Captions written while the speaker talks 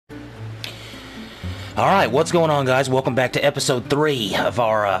Alright, what's going on, guys? Welcome back to episode 3 of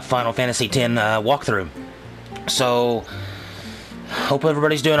our Final Fantasy X walkthrough. So, hope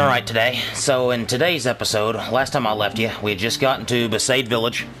everybody's doing alright today. So, in today's episode, last time I left you, we had just gotten to Besaid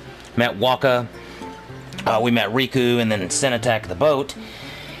Village, met Wakka, we met Riku, and then Sin attacked the boat,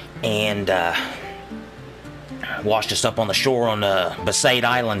 and washed us up on the shore on Besaid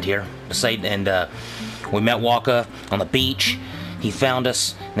Island here. Besaid, and we met Wakka on the beach. He found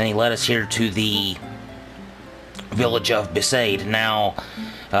us, and then he led us here to the village of Besaid. Now,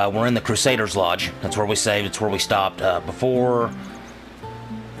 we're in the Crusaders' Lodge. That's where we saved. It's where we stopped. Before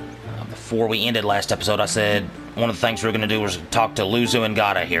we ended last episode, I said one of the things we were going to do was talk to Luzu and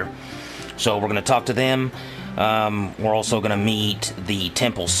Gata here. So we're going to talk to them. We're also going to meet the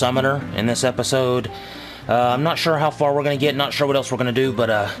Temple Summoner in this episode. I'm not sure how far we're going to get. Not sure what else we're going to do, but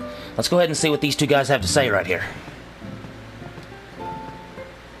let's go ahead and see what these two guys have to say right here.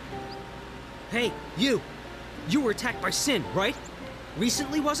 Hey, you! You were attacked by Sin, right?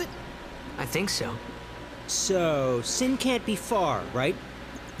 Recently, was it? I think so. So, Sin can't be far, right?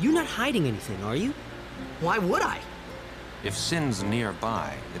 You're not hiding anything, are you? Why would I? If Sin's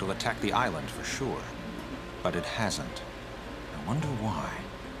nearby, it'll attack the island for sure. But it hasn't. I wonder why.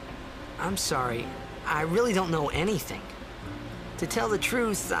 I'm sorry. I really don't know anything. To tell the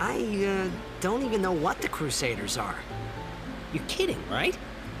truth, I don't even know what the Crusaders are. You're kidding, right?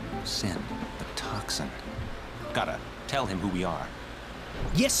 Sin, the toxin. Gotta tell him who we are.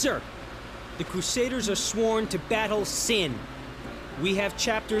 Yes, sir! The Crusaders are sworn to battle Sin. We have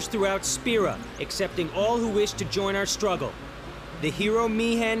chapters throughout Spira, accepting all who wish to join our struggle. The hero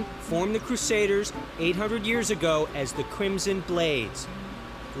Mihen formed the Crusaders 800 years ago as the Crimson Blades.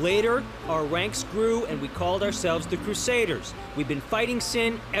 Later, our ranks grew and we called ourselves the Crusaders. We've been fighting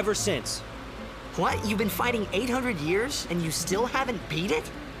Sin ever since. What? You've been fighting 800 years and you still haven't beat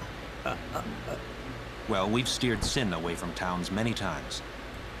it? Well, we've steered Sin away from towns many times.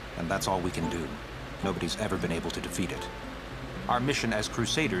 And that's all we can do. Nobody's ever been able to defeat it. Our mission as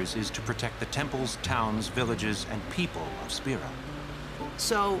Crusaders is to protect the temples, towns, villages, and people of Spira.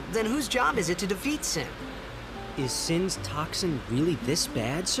 So, then whose job is it to defeat Sin? Is Sin's toxin really this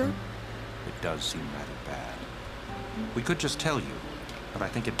bad, sir? It does seem rather bad. We could just tell you, but I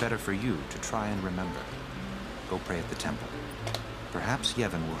think it better for you to try and remember. Go pray at the temple. Perhaps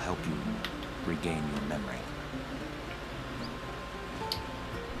Yevon will help you regain your memory.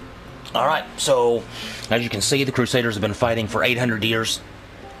 Alright, so, as you can see, the Crusaders have been fighting for 800 years.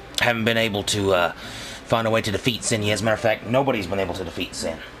 Haven't been able to find a way to defeat Sin yet. As a matter of fact, nobody's been able to defeat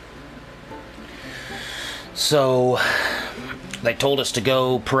Sin. So, they told us to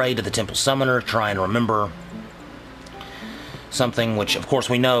go pray to the Temple Summoner, try and remember something, which, of course,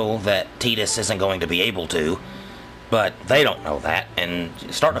 we know that Tidus isn't going to be able to. But they don't know that, and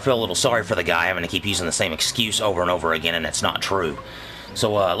starting to feel a little sorry for the guy having to keep using the same excuse over and over again, and it's not true.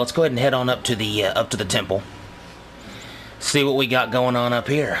 So let's go ahead and head on up to the temple, see what we got going on up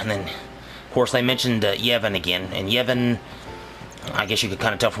here. And then, of course, they mentioned Yevon again, and Yevon, I guess you could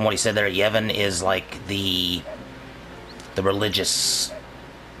kind of tell from what he said there, Yevon is like the religious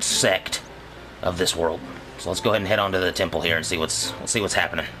sect of this world. So let's go ahead and head on to the temple here and see what's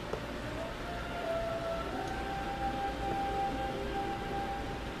happening.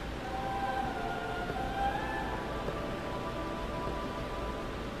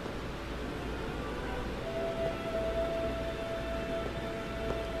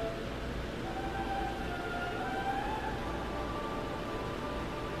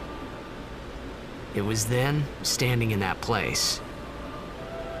 It was then, standing in that place.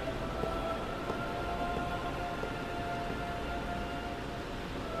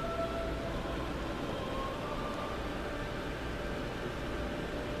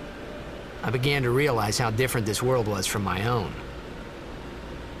 I began to realize how different this world was from my own.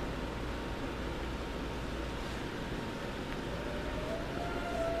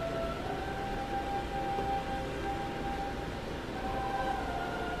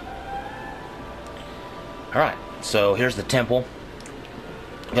 Alright, so here's the temple.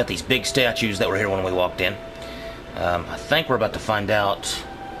 We got these big statues that were here when we walked in. I think we're about to find out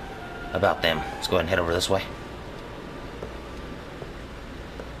about them. Let's go ahead and head over this way.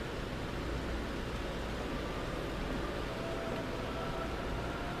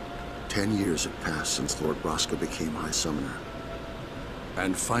 Ten years have passed since Lord Braska became High Summoner.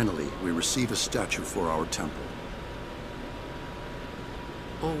 And finally, we receive a statue for our temple.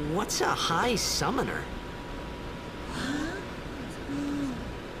 Oh, what's a High Summoner?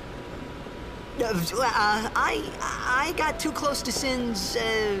 I got too close to Sin's,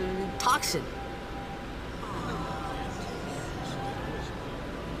 toxin.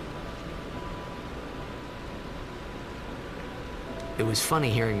 It was funny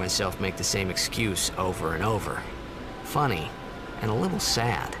hearing myself make the same excuse over and over. Funny, and a little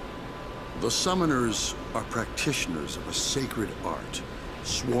sad. The summoners are practitioners of a sacred art,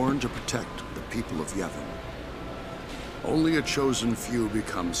 sworn to protect the people of Yevon. Only a chosen few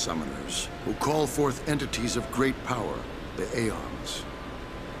become summoners, who call forth entities of great power, the Aeons.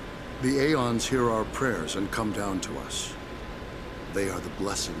 The Aeons hear our prayers and come down to us. They are the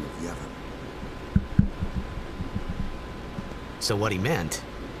blessing of Yevon. So what he meant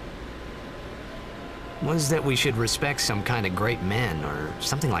was that we should respect some kind of great men, or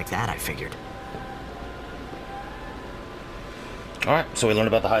something like that, I figured. Alright, so we learned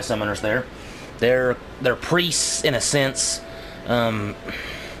about the High Summoners there. They're priests, in a sense. I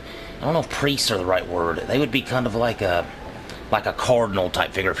don't know if priests are the right word. They would be kind of like a cardinal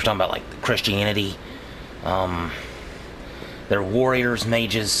type figure if you're talking about like Christianity. They're warriors,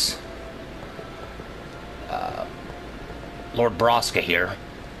 mages. Lord Braska here.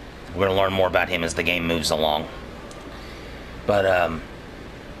 We're going to learn more about him as the game moves along. But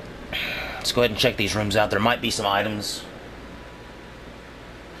let's go ahead and check these rooms out. There might be some items.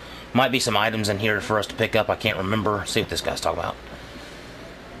 Might be some items in here for us to pick up. I can't remember. See what this guy's talking about.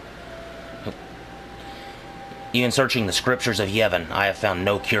 Even searching the scriptures of Yevon, I have found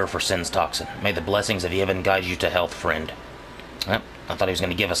no cure for sin's toxin. May the blessings of Yevon guide you to health, friend. Well, I thought he was going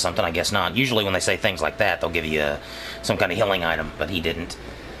to give us something. I guess not. Usually when they say things like that, they'll give you some kind of healing item, but he didn't.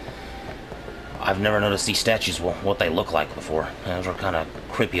 I've never noticed these statues, what they look like before. Those are kind of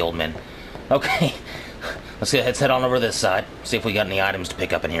creepy old men. Okay, let's head on over this side. See if we got any items to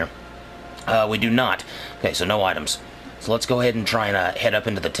pick up in here. We do not. Okay, so no items. So let's go ahead and try and head up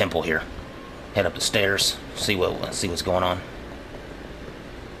into the temple here. Head up the stairs. See what's going on.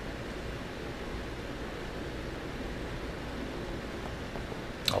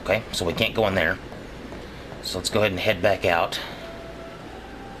 Okay, so we can't go in there. So let's go ahead and head back out.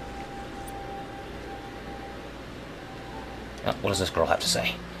 Oh, what does this girl have to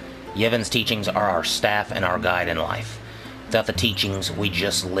say? Yevon's teachings are our staff and our guide in life. Without the teachings, we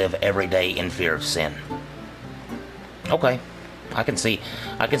just live every day in fear of sin. Okay, I can see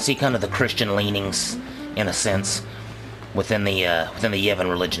kind of the Christian leanings, in a sense, within the Yevon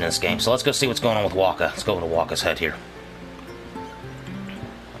religion in this game. So let's go see what's going on with Waka. Let's go over to Waka's hut here.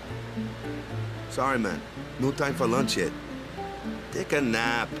 Sorry, man. No time for lunch yet. Take a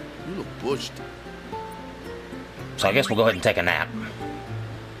nap. You look pushed. So I guess we'll go ahead and take a nap.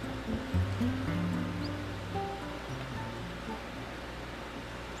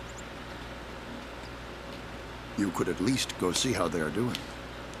 You could at least go see how they are doing.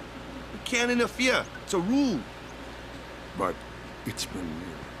 You can't interfere. It's a rule. But it's been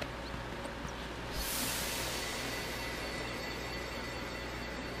years.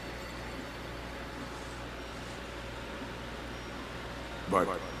 But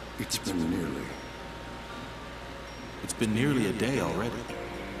it's been nearly... It's been nearly a day already.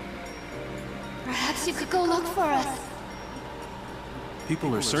 Perhaps you could go look for us.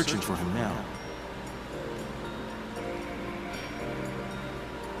 People are searching for him now.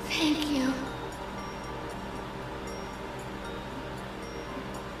 Thank you.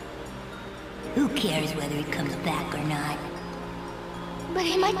 Who cares whether he comes back or not? But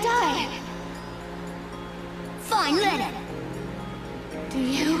he might die. Fine, let him. Do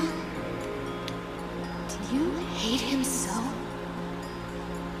you hate him so?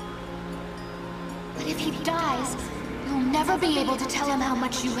 But if he dies, you'll never be able to tell him how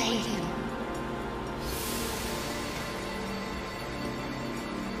much you hate him.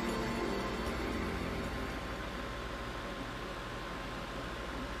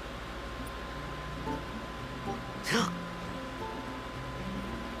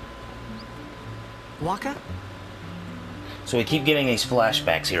 Waka? So we keep getting these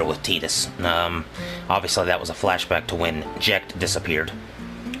flashbacks here with Tidus. Obviously that was a flashback to when Jecht disappeared.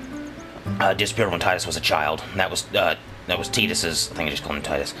 Disappeared when Tidus was a child. That was Tidus's... I think I just called him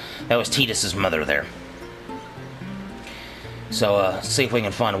Tidus. That was Tidus's mother there. So, let's see if we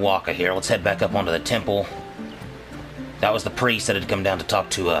can find Waka here. Let's head back up onto the temple. That was the priest that had come down to talk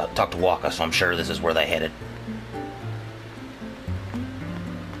to Waka, so I'm sure this is where they headed.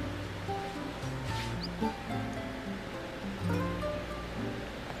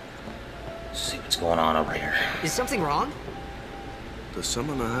 Going on over here. Is something wrong? The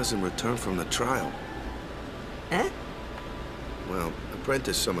summoner hasn't returned from the trial. Eh? Well,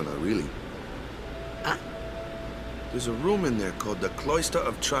 apprentice summoner, really. Huh? There's a room in there called the Cloister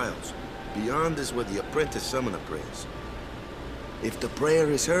of Trials. Beyond is where the apprentice summoner prays. If the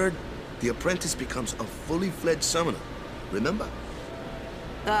prayer is heard, the apprentice becomes a fully fledged summoner. Remember?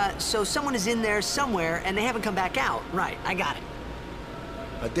 So someone is in there somewhere and they haven't come back out. Right, I got it.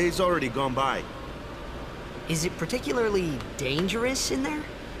 A day's already gone by. Is it particularly dangerous in there?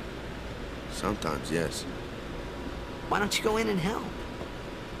 Sometimes, yes. Why don't you go in and help?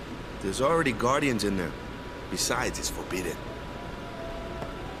 There's already guardians in there. Besides, it's forbidden.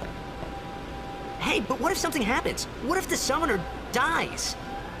 Hey, but what if something happens? What if the summoner dies?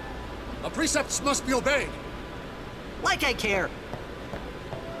 Our precepts must be obeyed. Like I care.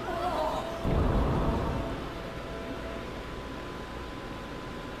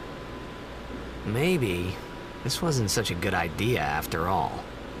 Maybe this wasn't such a good idea after all.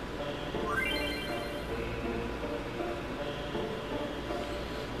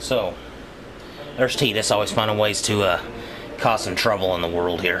 So, there's Titus, always finding ways to cause some trouble in the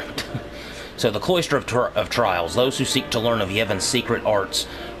world here. So, the Cloister of Trials. Those who seek to learn of Yevon's secret arts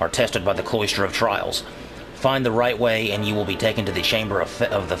are tested by the Cloister of Trials. Find the right way and you will be taken to the Chamber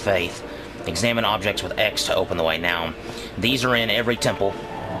of the Faith. Examine objects with X to open the way. Now, these are in every temple.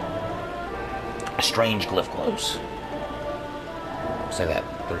 Strange glyph glows. Say that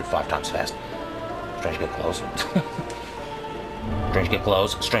 35 times fast. Strange glyph glows. Strange glyph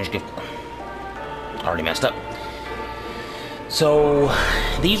glows. Strange glyph. Already messed up. So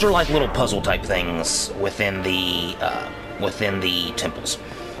these are like little puzzle type things within the temples.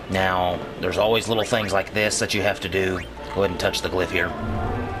 Now there's always little things like this that you have to do. Go ahead and touch the glyph here.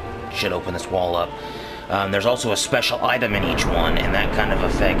 Should open this wall up. There's also a special item in each one, and that kind of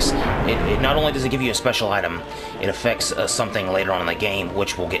affects... It not only does it give you a special item, it affects something later on in the game,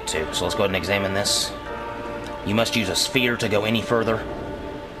 which we'll get to. So let's go ahead and examine this. You must use a sphere to go any further.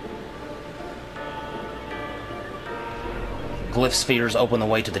 Glyph spheres open the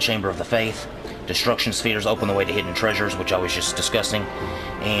way to the Chamber of the Faith. Destruction spheres open the way to hidden treasures, which I was just discussing.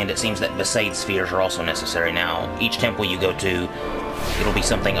 And it seems that Besaid spheres are also necessary. Now, each temple you go to, it'll be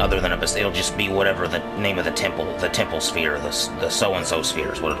something other than a Besaid. It'll just be whatever the name of the temple sphere, the so-and-so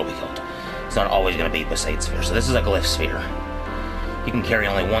sphere is what it'll be called. It's not always going to be Besaid sphere. So this is a glyph sphere. You can carry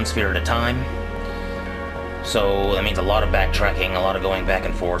only one sphere at a time. So that means a lot of backtracking, a lot of going back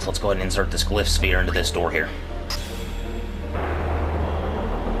and forth. Let's go ahead and insert this glyph sphere into this door here.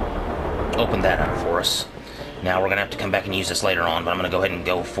 Open that up for us. Now we're going to have to come back and use this later on, but I'm going to go ahead and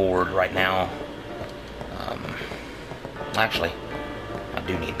go forward right now. Actually, I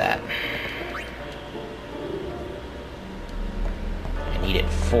do need that. I need it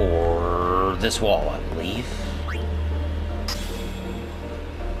for this wall, I believe.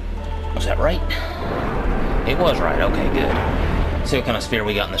 Was that right? It was right. Okay, good. Let's see what kind of sphere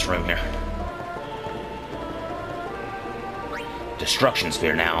we got in this room here. Destruction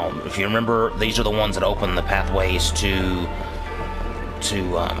sphere. Now, if you remember, these are the ones that open the pathways to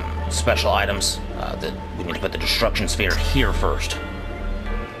special items. That we need to put the destruction sphere here first.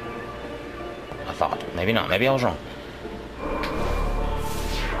 I thought. Maybe not. Maybe I was wrong.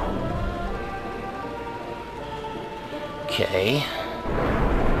 Okay.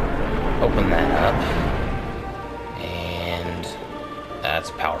 Open that up. And that's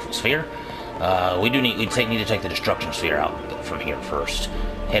a powerful sphere. We need to take the destruction sphere out from here first.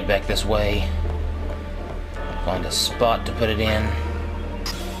 Head back this way. Find a spot to put it in.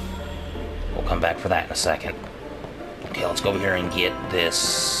 We'll come back for that in a second. Okay, let's go over here and get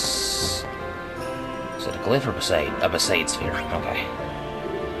this. Is it a glyph or Besaid? A Besaid sphere. Okay.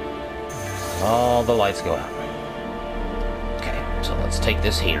 All the lights go out. Okay, so let's take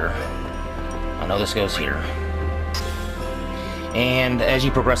this here. I know this goes here. And as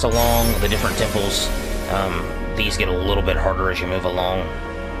you progress along the different temples, these get a little bit harder as you move along.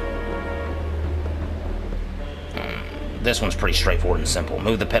 This one's pretty straightforward and simple.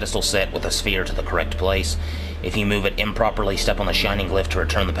 Move the pedestal set with a sphere to the correct place. If you move it improperly, step on the shining glyph to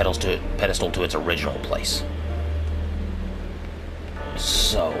return the pedestal to its original place.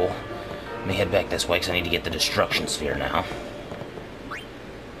 So, let me head back this way because I need to get the destruction sphere now.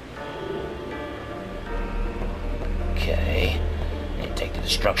 Okay. I need to take the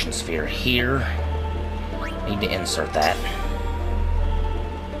destruction sphere here. Need to insert that.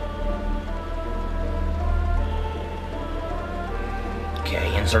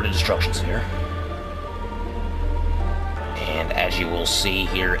 Okay, insert a destruction sphere. And as you will see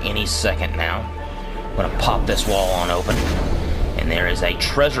here any second now, I'm going to pop this wall on open. And there is a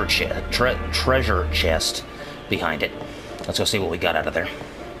treasure chest behind it. Let's go see what we got out of there.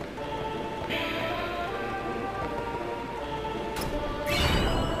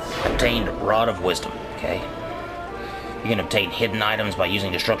 Obtained Rod of Wisdom. Okay. You can obtain hidden items by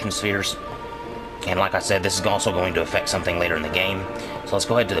using destruction spheres. And like I said, this is also going to affect something later in the game. So let's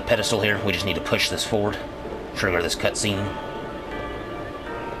go ahead to the pedestal here. We just need to push this forward. Trigger this cutscene.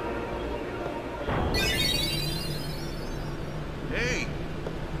 Hey!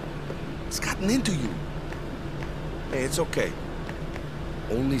 getting into you. Hey, it's okay.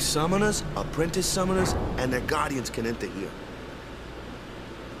 Only summoners, apprentice summoners, and their guardians can enter here.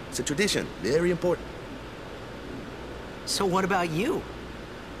 It's a tradition, very important. So what about you?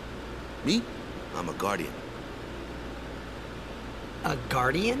 Me? I'm a guardian. A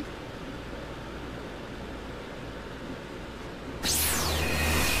guardian?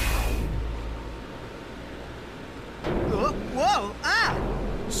 Whoa! Ah!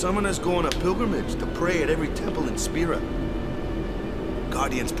 Summoners go on a pilgrimage to pray at every temple in Spira.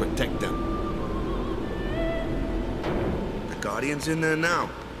 Guardians protect them. The Guardian's in there now.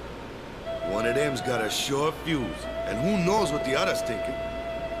 One of them's got a short fuse, and who knows what the other's thinking.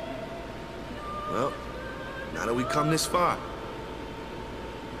 Well, now that we come this far,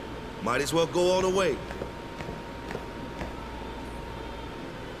 might as well go all the way.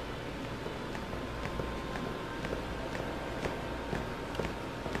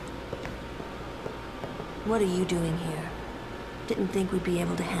 What are you doing here? Didn't think we'd be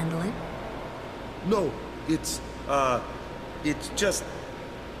able to handle it. No, it's just...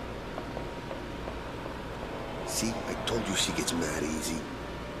 See, I told you she gets mad easy.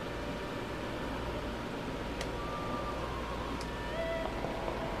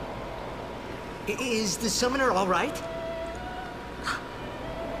 Is the summoner all right?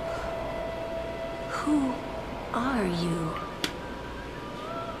 Who are you?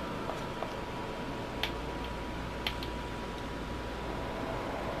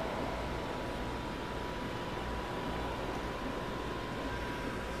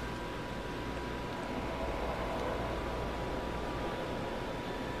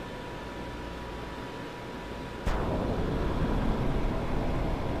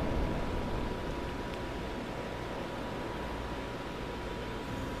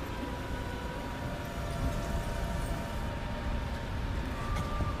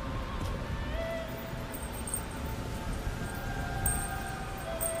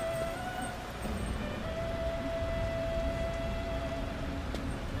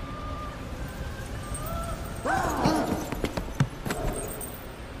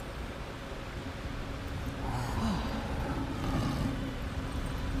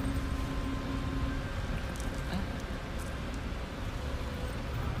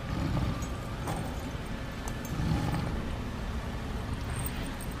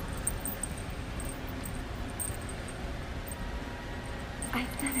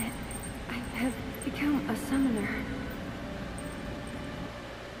 I've done it. I have become a summoner.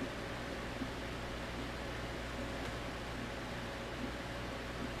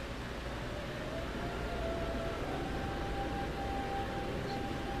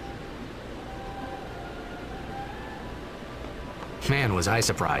 Man, was I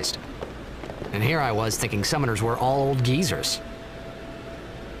surprised. And here I was thinking summoners were all old geezers.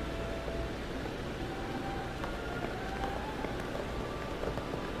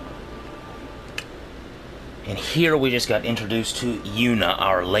 And here we just got introduced to Yuna,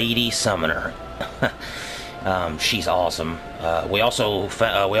 our lady summoner. She's awesome. We also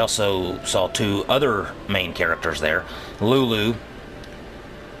saw two other main characters there, Lulu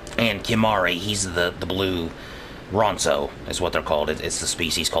and Kimari. He's the blue Ronso, is what they're called. It's the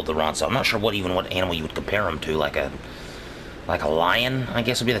species called the Ronso. I'm not sure what animal you would compare him to, like a lion, I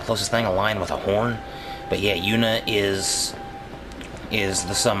guess would be the closest thing, a lion with a horn. But yeah, Yuna is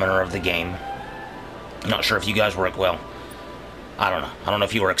the summoner of the game. Not sure if you guys were, well, I don't know. I don't know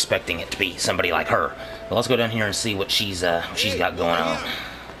if you were expecting it to be somebody like her. But let's go down here and see what she's got going on.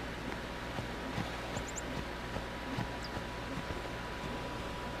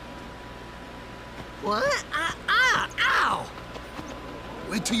 What? Ow!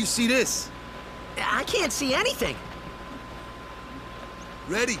 Wait till you see this. I can't see anything.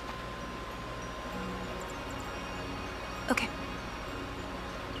 Ready? Okay.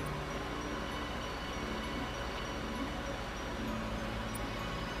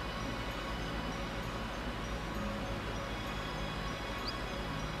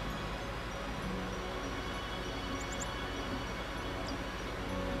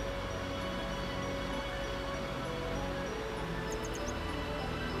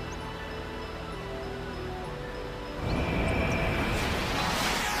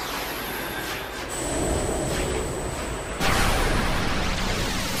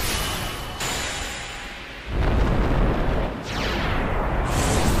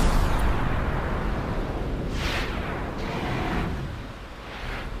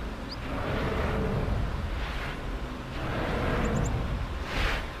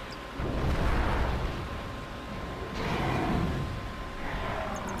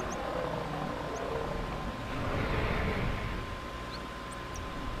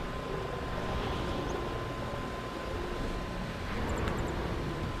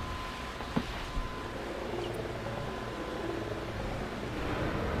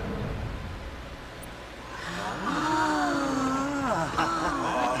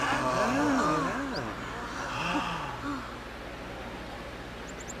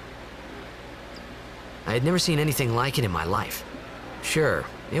 I had never seen anything like it in my life. Sure,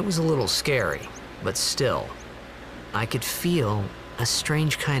 it was a little scary, but still, I could feel a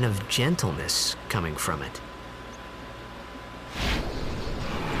strange kind of gentleness coming from it.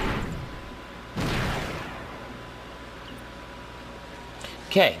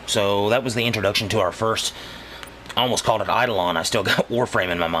 Okay, so that was the introduction to our first, I almost called it Eidolon, I still got Warframe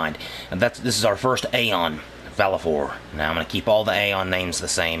in my mind. And this is our first Aeon, Valifor. Now I'm going to keep all the Aeon names the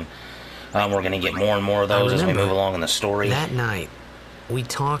same. We're going to get more and more of those as we move along in the story. That night, we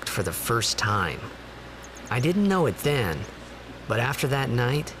talked for the first time. I didn't know it then, but after that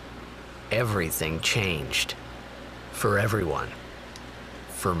night, everything changed. For everyone.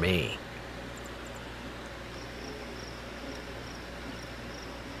 For me.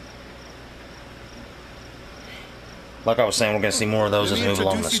 Like I was saying, we're going to see more of those as we move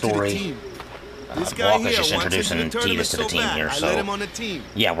along in the story. Walker's just introducing Titus to the team here, so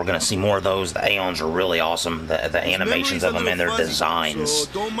yeah, we're going to see more of those. The Aeons are really awesome. The animations of them and their designs.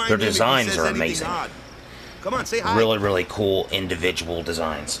 Their designs are amazing. Come on, say hi. Really, really cool individual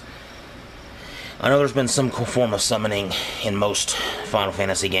designs. I know there's been some cool form of summoning in most Final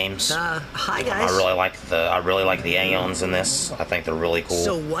Fantasy games. Hi guys. I really like the Aeons in this. I think they're really cool.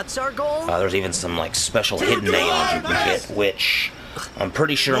 So what's our goal? There's even some like special hidden Aeons you can get, which I'm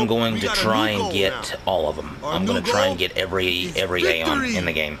pretty sure I'm going to try and get all of them. I'm going to try and get every Aeon in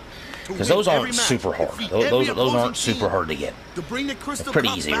the game, because those aren't super hard. Those aren't super hard to get. They're pretty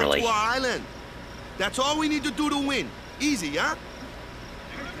easy, really. That's all we need to do to win. Easy, huh?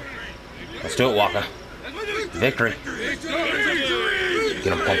 Let's do it, Waka. Victory.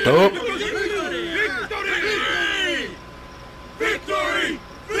 Get him pumped up. Victory!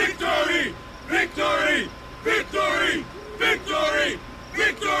 Victory! Victory! Victory! Victory!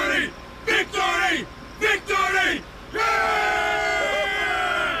 Victory! Victory! Victory! Yeah!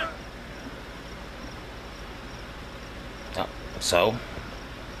 So,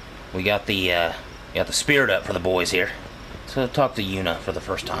 we got the spirit up for the boys here. Let's go talk to Yuna for the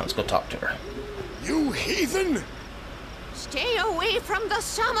first time. Let's go talk to her. You heathen! Stay away from the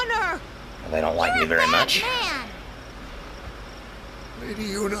summoner! They don't like me very much. Man. Lady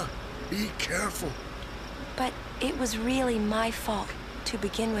Yuna, be careful. But it was really my fault to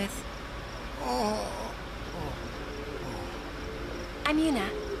begin with. I'm Yuna.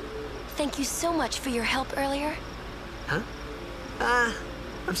 Thank you so much for your help earlier. Huh?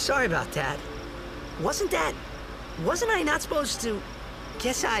 I'm sorry about that. Wasn't I not supposed to?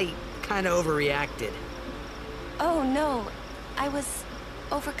 Guess I kind of overreacted. Oh no, I was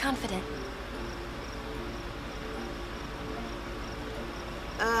overconfident.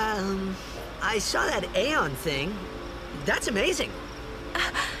 I saw that Aeon thing. That's amazing.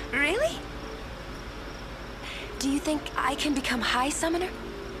 Really? Do you think I can become High Summoner?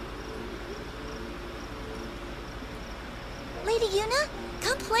 Lady Yuna,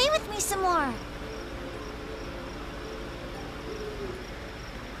 come play with me some more.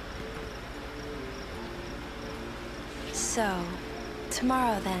 So,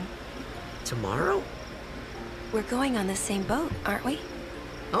 tomorrow then. Tomorrow? We're going on the same boat, aren't we?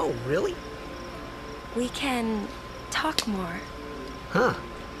 Oh, really? We can talk more. Huh.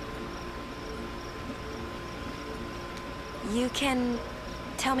 You can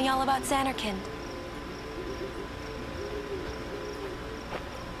tell me all about Xanarkand.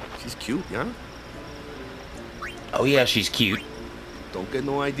 She's cute, yeah? Oh yeah, she's cute. Don't get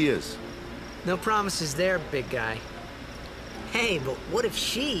no ideas. No promises there, big guy. Hey, but what if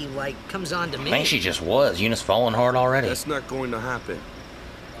she, like, comes on to me? I think she just was. Yuna's falling hard already. That's not going to happen.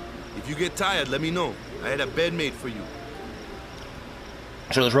 If you get tired, let me know. I had a bed made for you.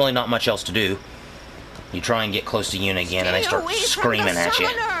 So there's really not much else to do. You try and get close to Yuna again, and they start screaming at you.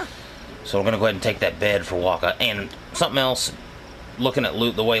 So we're going to go ahead and take that bed for Waka. And something else, looking at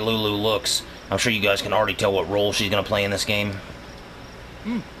the way Lulu looks, I'm sure you guys can already tell what role she's going to play in this game.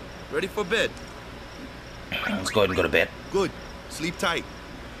 Ready for bed? Let's go ahead and go to bed. Good. Sleep tight.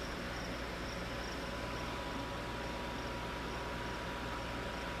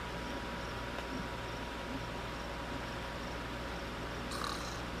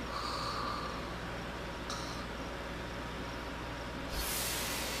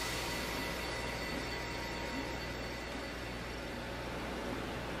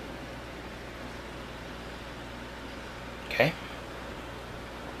 Okay.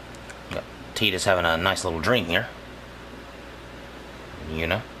 Got Tita's having a nice little dream here.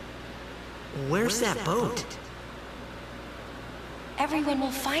 Yuna. Where's that boat? Everyone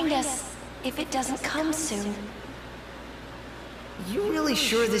will find us if it doesn't come soon. You really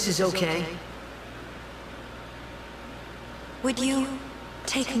sure this is okay? Would you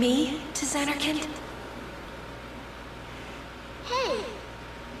take me to Xanarkand?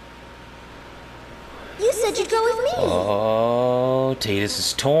 said you'd go with me. Oh, Titus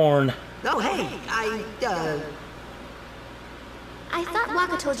is torn. Oh, hey, I thought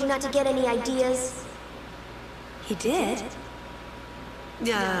Waka told you not to get any ideas. He did?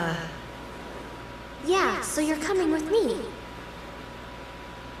 Yeah, so you're coming with me.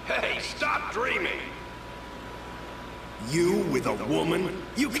 Hey, stop dreaming! You with a woman?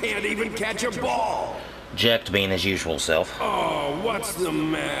 You can't even catch a ball! Jecht being his usual self. Oh, what's the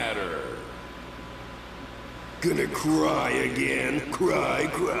matter? Gonna cry again? Cry,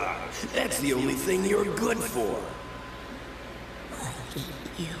 cry. That's the only thing you're good for.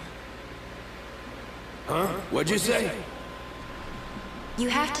 You. Huh? What'd you say? You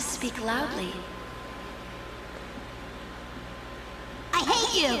have to speak loudly. I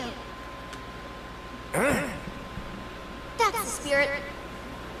hate you! Huh? That's the spirit.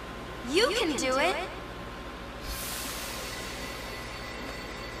 You can do it.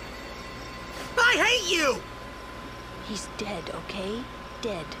 I hate you! He's dead, okay?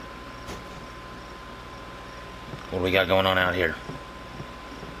 Dead. What do we got going on out here?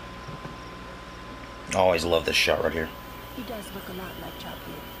 Always love this shot right here. He does look a lot like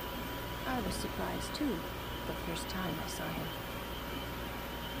Chapu. I was surprised too, the first time I saw him.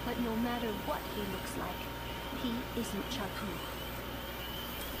 But no matter what he looks like, he isn't Chapu.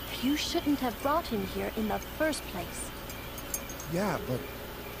 You shouldn't have brought him here in the first place. Yeah, but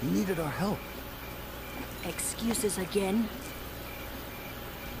he needed our help. Excuses again?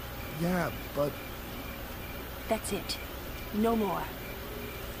 Yeah, but... That's it. No more.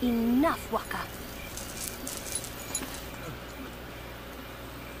 Enough, Waka.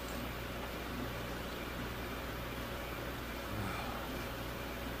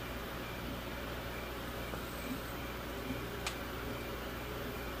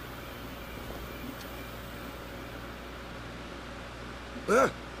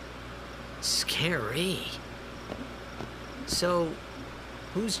 Scary. So,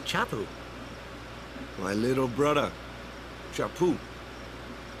 who's Chapu? My little brother, Chapu.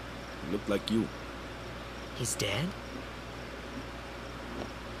 He looked like you. He's dead?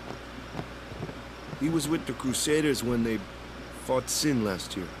 He was with the Crusaders when they fought Sin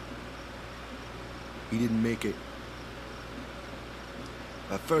last year. He didn't make it.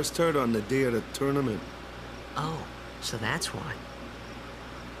 I first heard on the day of the tournament. Oh, so that's why.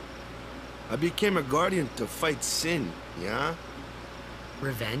 I became a guardian to fight Sin, yeah?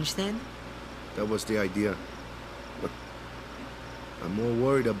 Revenge, then? That was the idea. I'm more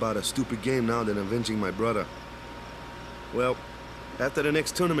worried about a stupid game now than avenging my brother. Well, after the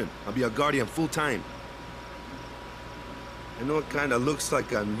next tournament, I'll be a guardian full-time. I know it kinda looks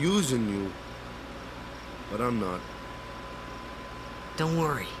like I'm using you, but I'm not. Don't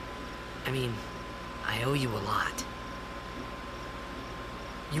worry. I mean, I owe you a lot.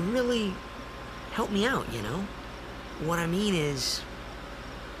 You really helped me out, you know? What I mean is...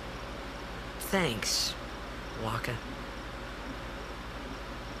 Thanks, Waka.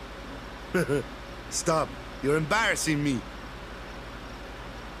 Stop. You're embarrassing me.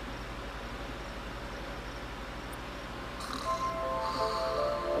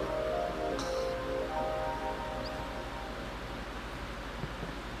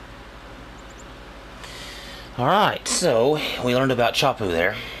 Alright, so we learned about Chapu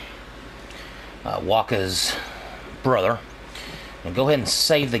there. Waka's brother. And go ahead and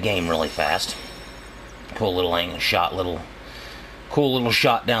save the game really fast. Cool little angle shot, cool little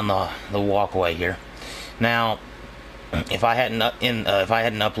shot down the walkway here. Now, if I hadn't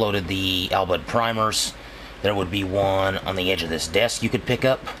uploaded the Albud primers, there would be one on the edge of this desk you could pick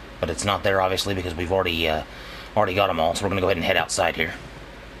up, but it's not there obviously because we've already got them all. So we're gonna go ahead and head outside here.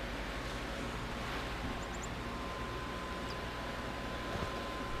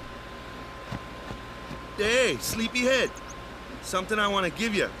 Hey, sleepyhead. Something I want to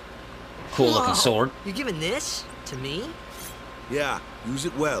give you. Cool looking sword. You're giving this to me? Yeah, use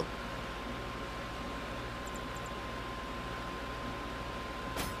it well.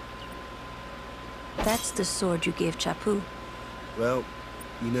 That's the sword you gave Chapu. Well,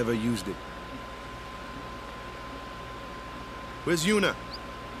 he never used it. Where's Yuna?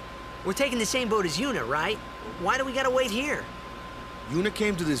 We're taking the same boat as Yuna, right? Why do we gotta wait here? Yuna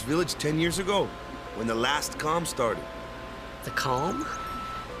came to this village 10 years ago, when the last calm started. The calm?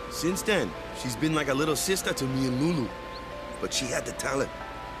 Since then, she's been like a little sister to me and Lulu. But she had the talent.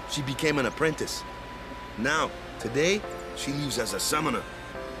 She became an apprentice. Now, today, she leaves as a summoner.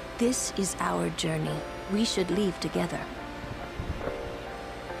 This is our journey. We should leave together.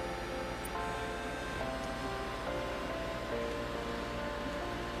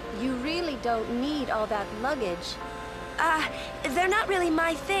 You really don't need all that luggage. They're not really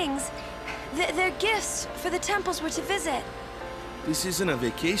my things. They're gifts for the temples we're to visit. This isn't a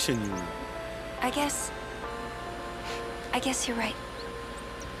vacation, you mean? I guess you're right.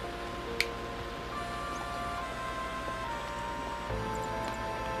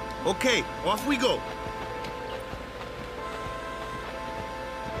 Okay, off we go.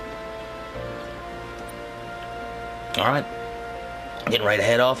 All right, getting ready to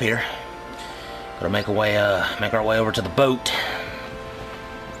head off here. Gotta make our way over to the boat.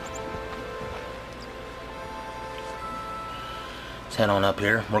 Let's head on up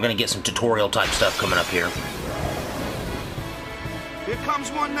here. We're gonna get some tutorial type stuff coming up here. Here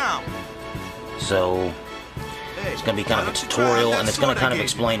comes one now. So it's gonna be kind of a tutorial, and it's gonna kind of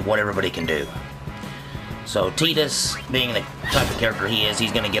explain what everybody can do. So Titus, being the type of character he is,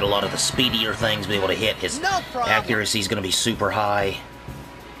 he's gonna get a lot of the speedier things, be able to hit. His accuracy is gonna be super high.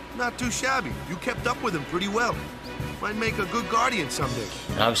 Not too shabby. You kept up with him pretty well. Might make a good guardian someday.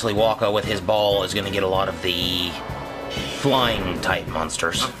 And obviously Waka with his ball is gonna get a lot of the flying type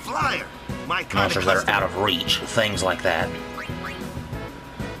monsters. A flyer. My kind monsters that are out of reach, things like that.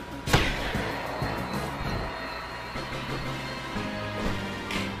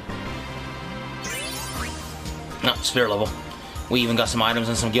 No, sphere level. We even got some items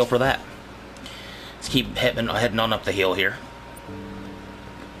and some gil for that. Let's keep heading on up the hill here.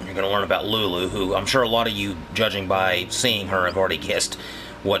 You're going to learn about Lulu, who I'm sure a lot of you, judging by seeing her, have already guessed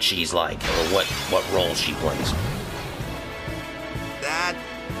what she's like, or what role she plays. That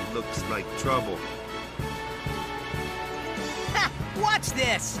looks like trouble. Ha! Watch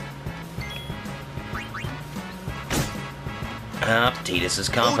this! Titus's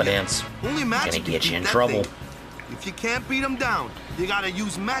confidence. Only magic gonna get you in trouble. Thing. If you can't beat them down, you gotta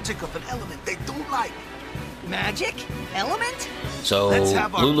use magic of an element they don't like. Magic? Element? So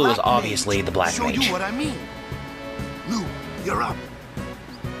Lulu is obviously the black mage. Show you what I mean. Lou, you're up.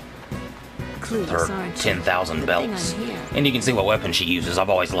 Her 10,000 belts. And you can see what weapon she uses. I've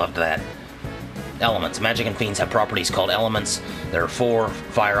always loved that. Elements. Magic and fiends have properties called elements. There are 4: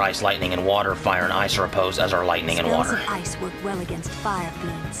 fire, ice, lightning, and water. Fire and ice are opposed, as are lightning and water. Spells of ice work well against fire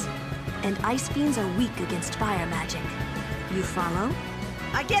fiends, and ice fiends are weak against fire magic. You follow?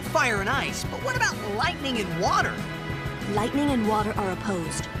 I get fire and ice, but what about lightning and water? Lightning and water are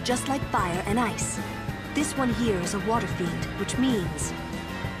opposed, just like fire and ice. This one here is a water fiend, which means...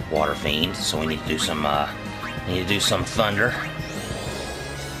 Water fiend, so we need to do some, thunder.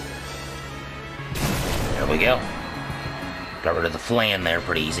 There we go. Got rid of the flan there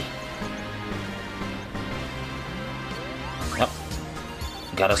pretty easy. Oh.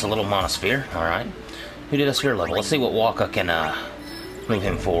 Got us a little monosphere, alright. Who did a sphere level? Let's see what Waka can, move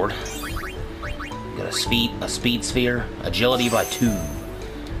him forward. Got a speed sphere, agility by 2.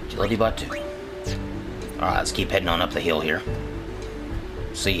 Agility by 2. Alright, let's keep heading on up the hill here.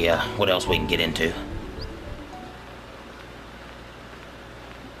 See what else we can get into.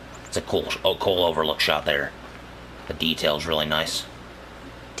 It's a cool overlook shot there. The detail's really nice.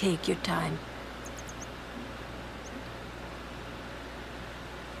 Take your time.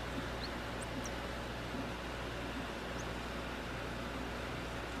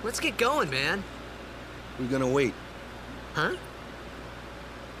 Let's get going, man. We're gonna wait. Huh?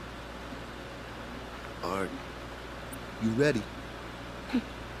 Are you ready?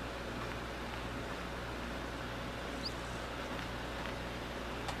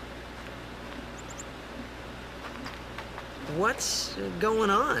 What's going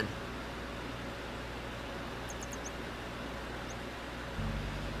on?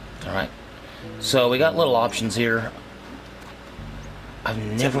 Alright. So we got little options here. I've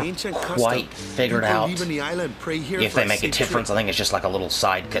never quite figured out if they make a difference. I think it's just like a little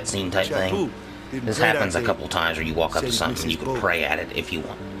side cutscene type thing. This happens a couple times where you walk up to something and you can pray at it if you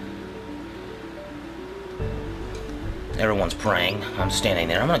want. Everyone's praying. I'm standing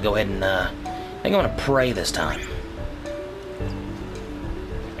there. I'm gonna go ahead and I think I'm gonna pray this time.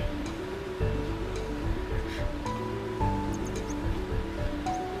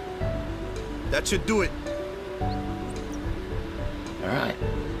 That should do it. Alright.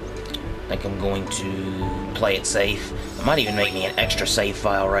 I think I'm going to play it safe. It might even make me an extra save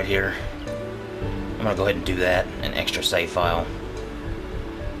file right here. I'm gonna go ahead and do that. An extra save file.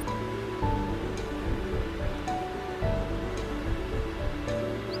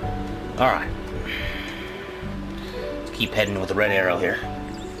 Alright. Let's keep heading with the red arrow here.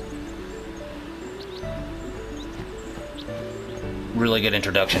 Really good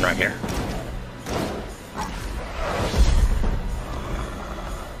introduction right here.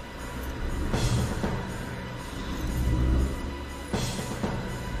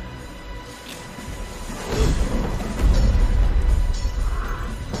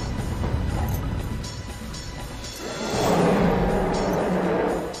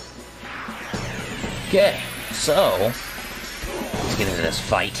 Okay, so let's get into this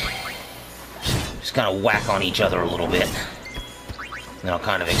fight. Just kind of whack on each other a little bit. And I'll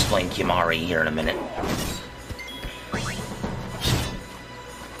kind of explain Kimahri here in a minute.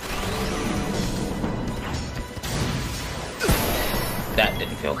 That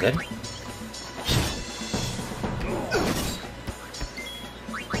didn't feel good.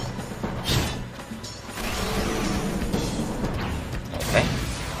 Okay.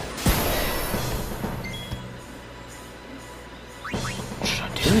 What should I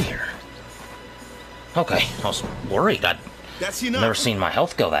do here? Okay, I was worried. I'd never seen my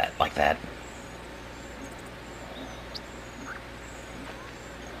health go like that.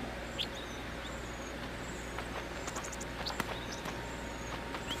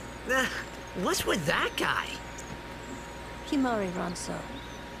 What's with that guy? Kimahri Ronso,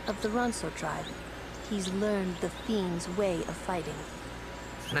 of the Ronso tribe. He's learned the Fiend's way of fighting.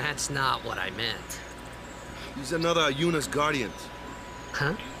 That's not what I meant. He's another Yuna's guardian.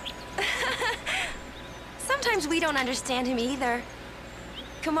 Huh? Sometimes we don't understand him either.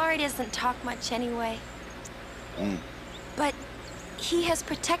 Kimahri doesn't talk much anyway. But he has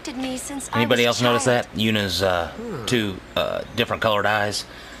protected me since Anybody I else was notice that? Yuna's two different colored eyes.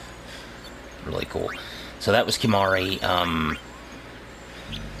 Really cool. So that was Kimahri.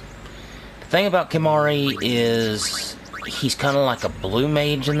 The thing about Kimahri is he's kind of like a blue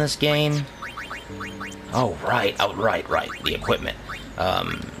mage in this game. Oh, right. Oh, right. The equipment.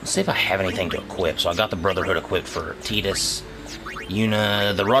 Let's see if I have anything to equip. So I got the Brotherhood equipped for Tidus.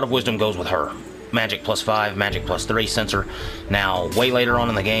 Yuna, the Rod of Wisdom goes with her. Magic +5, Magic +3 sensor. Now, way later on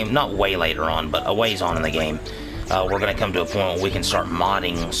in the game, not way later on, but a ways on in the game, we're going to come to a point where we can start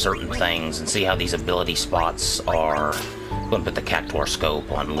modding certain things and see how these ability spots are. I'm going to put the Cactuar scope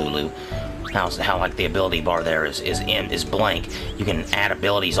on Lulu. How like the ability bar there is blank. You can add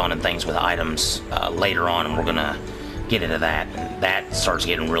abilities on and things with items later on, and we're going to get into that. And that starts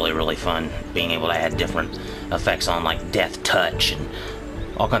getting really, really fun, being able to add different effects on, like Death Touch and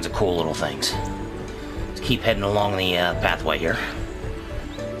all kinds of cool little things. Let's keep heading along the pathway here.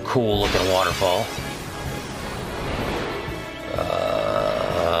 Cool looking waterfall.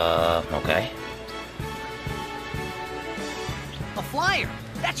 Okay. A flyer!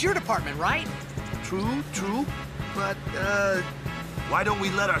 That's your department, right? True. But, why don't we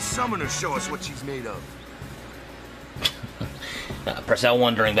let our summoner show us what she's made of? Press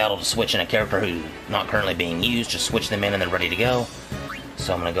L1 during battle to switch in a character who's not currently being used. Just switch them in and they're ready to go.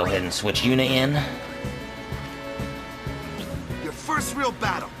 So I'm going to go ahead and switch Yuna in. Your first real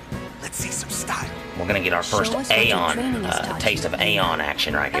battle. Let's see some style. We're going to get our first Aeon, taste of Aeon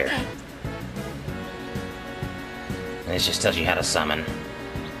action right here. Okay. And this just tells you how to summon.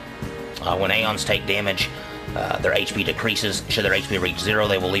 When Aeons take damage, their HP decreases. Should their HP reach 0,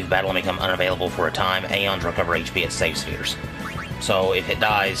 they will leave battle and become unavailable for a time. Aeons recover HP at save spheres. So if it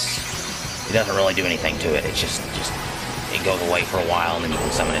dies, it doesn't really do anything to it. It's just it goes away for a while and then you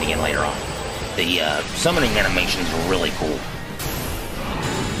can summon it again later on. The summoning animations are really cool.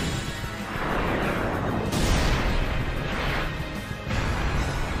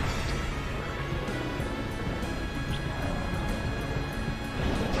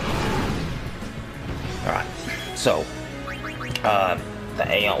 Alright, so, the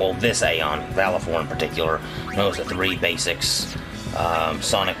Aeon, well, this Aeon, Valifor in particular, knows the 3 basics.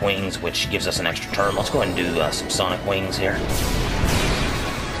 Sonic Wings, which gives us an extra turn. Let's go ahead and do some Sonic Wings here.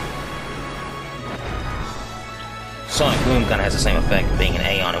 Sonic Boom kind of has the same effect. Being an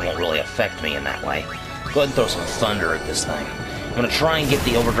Aeon, it won't really affect me in that way. Go ahead and throw some Thunder at this thing. I'm going to try and get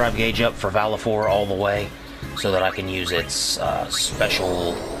the Overdrive gauge up for Valifor all the way, so that I can use its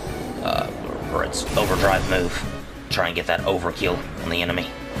special, or its Overdrive move. Try and get that overkill on the enemy.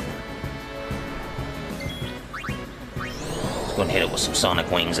 Let's go and hit it with some Sonic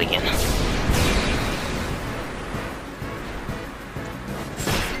Wings again.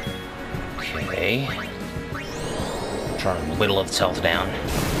 Okay. Trying to whittle its health down.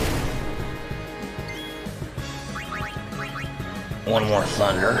 One more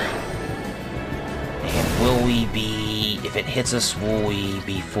Thunder. And will we be... if it hits us, will we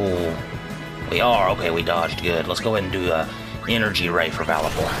be full? We are. Okay, we dodged good. Let's go ahead and do a Energy Ray for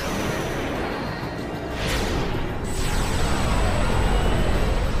Valifor.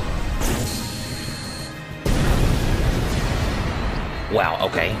 Wow,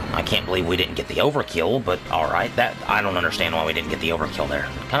 okay. I can't believe we didn't get the overkill, but alright. That I don't understand why we didn't get the overkill there.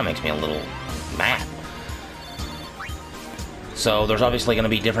 It kind of makes me a little mad. So there's obviously going to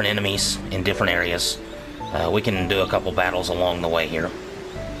be different enemies in different areas. We can do a couple battles along the way here.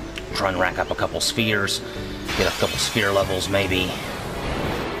 Try and rack up a couple spheres. Get a couple sphere levels, maybe.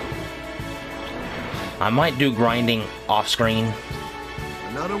 I might do grinding off-screen.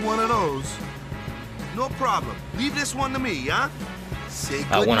 Another one of those. No problem. Leave this one to me, huh? Say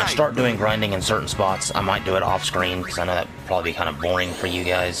good When night. I start doing grinding in certain spots, I might do it off-screen, because I know that'd probably be kind of boring for you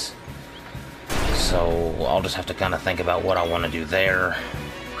guys. So I'll just have to kind of think about what I want to do there.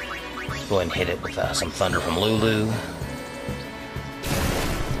 Go ahead and hit it with some thunder from Lulu.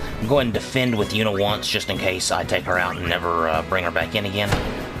 Go ahead and defend with Yuna once, just in case I take her out and never bring her back in again.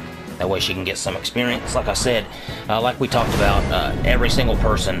 That way she can get some experience. Like I said, like we talked about, every single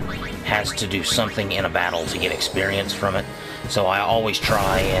person has to do something in a battle to get experience from it. So I always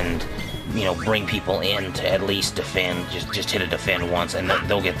try and, you know, bring people in to at least defend. Just hit a defend once, and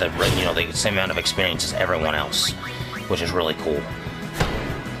they'll get the, you know, the same amount of experience as everyone else, which is really cool.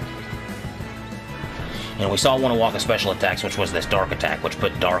 And we saw one of Waka's special attacks, which was this dark attack, which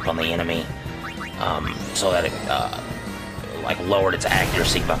put dark on the enemy, so that it like lowered its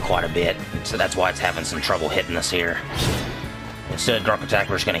accuracy by quite a bit. So that's why it's having some trouble hitting us here. Instead of dark attack,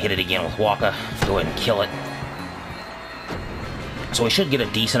 we're just going to hit it again with Waka. Go ahead and kill it. So we should get a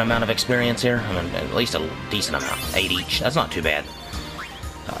decent amount of experience here. I mean, at least a decent amount. 8 each. That's not too bad.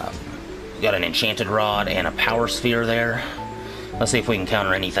 Got an enchanted rod and a power sphere there. Let's see if we can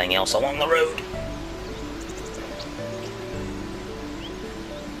counter anything else along the road.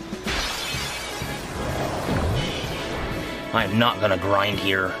 I'm not going to grind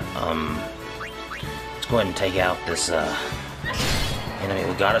here. Let's go ahead and take out this enemy.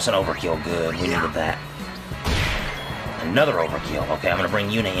 We got us an overkill. Good. We needed that. Another overkill. Okay, I'm going to bring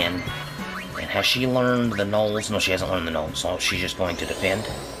Yuna in. And has she learned the nulls? No, she hasn't learned the nulls, so she's just going to defend.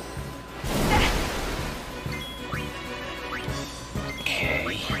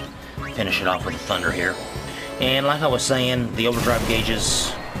 Okay. Finish it off with the thunder here. And like I was saying, the overdrive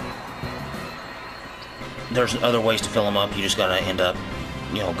gauges, there's other ways to fill them up. You just gotta end up,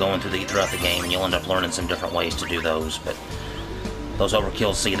 you know, going throughout the game, and you'll end up learning some different ways to do those. But those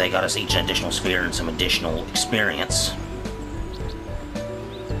overkills, see, they got us each an additional sphere and some additional experience.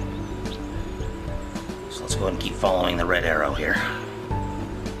 So let's go ahead and keep following the red arrow here.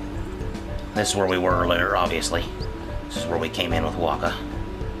 This is where we were earlier, obviously. This is where we came in with Waka.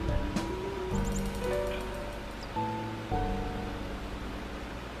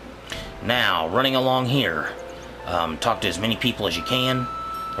 Now, running along here, talk to as many people as you can.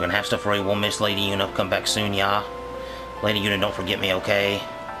 We're going to have stuff ready. We'll miss Lady Yuna. Come back soon, yeah. Lady Yuna, don't forget me, okay?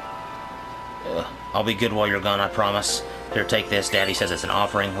 I'll be good while you're gone, I promise. Here, take this. Daddy says it's an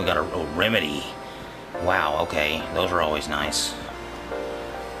offering. We got a remedy. Wow, okay. Those are always nice.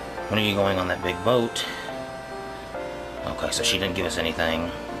 When are you going on that big boat? Okay, so she didn't give us anything.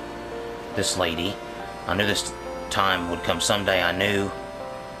 This lady. I knew this time would come someday. I knew.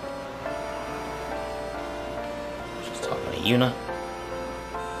 Yuna.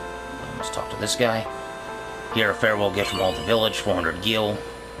 Let's talk to this guy. Here, a farewell gift from all the village, 400 gil.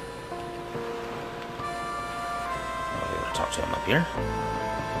 I'll be able to talk to him up here.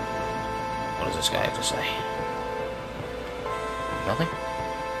 What does this guy have to say? Nothing?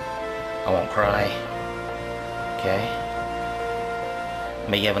 I won't cry. Okay.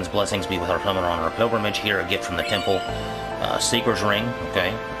 May Yevon's blessings be with our summoner on our pilgrimage. Here, a gift from the temple. Seeker's ring.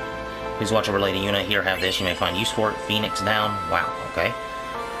 Okay. Please watch over Lady Yuna. Here, have this. You may find use for it. Phoenix down. Wow, okay.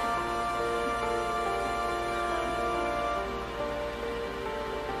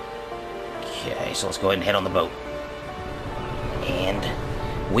 Okay, so let's go ahead and head on the boat.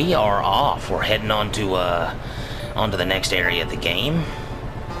 And we are off. We're heading onto the next area of the game.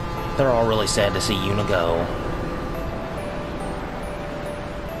 They're all really sad to see Yuna go.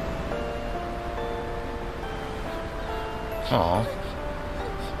 Aww.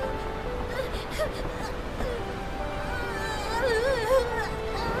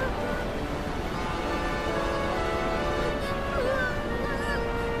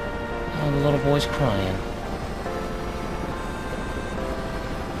 The little boy's crying.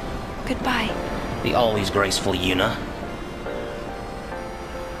 Goodbye. The always graceful Yuna.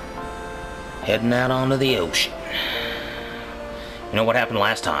 Heading out onto the ocean. You know what happened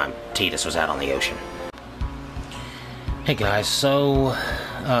last time Tidus was out on the ocean? Hey guys, so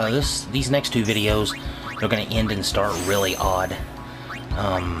these next two videos, they're going to end and start really odd.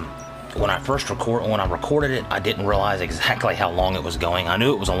 When I recorded it, I didn't realize exactly how long it was going. I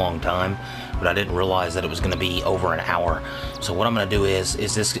knew it was a long time, but I didn't realize that it was going to be over an hour. So what I'm going to do is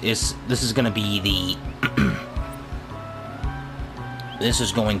this is going to be the this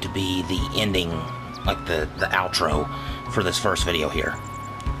is going to be the ending, like the outro for this first video here.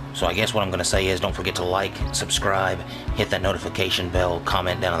 So I guess what I'm going to say is, don't forget to like, subscribe, hit that notification bell,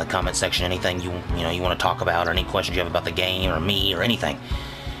 comment down in the comment section anything you want to talk about, or any questions you have about the game or me or anything.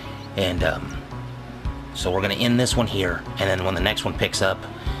 And So we're gonna end this one here, and then when the next one picks up,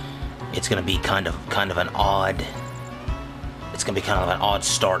 it's gonna be kind of an odd. It's gonna be kind of an odd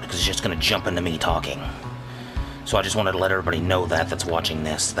start because it's just gonna jump into me talking. So I just wanted to let everybody know that's watching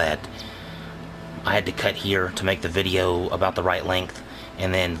this, that I had to cut here to make the video about the right length,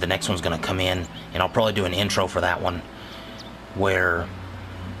 and then the next one's gonna come in, and I'll probably do an intro for that one, where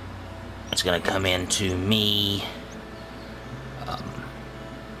it's gonna come into me.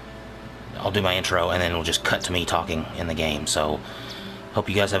 I'll do my intro, and then it'll just cut to me talking in the game. So, hope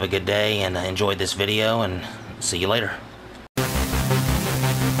you guys have a good day and enjoyed this video, and see you later.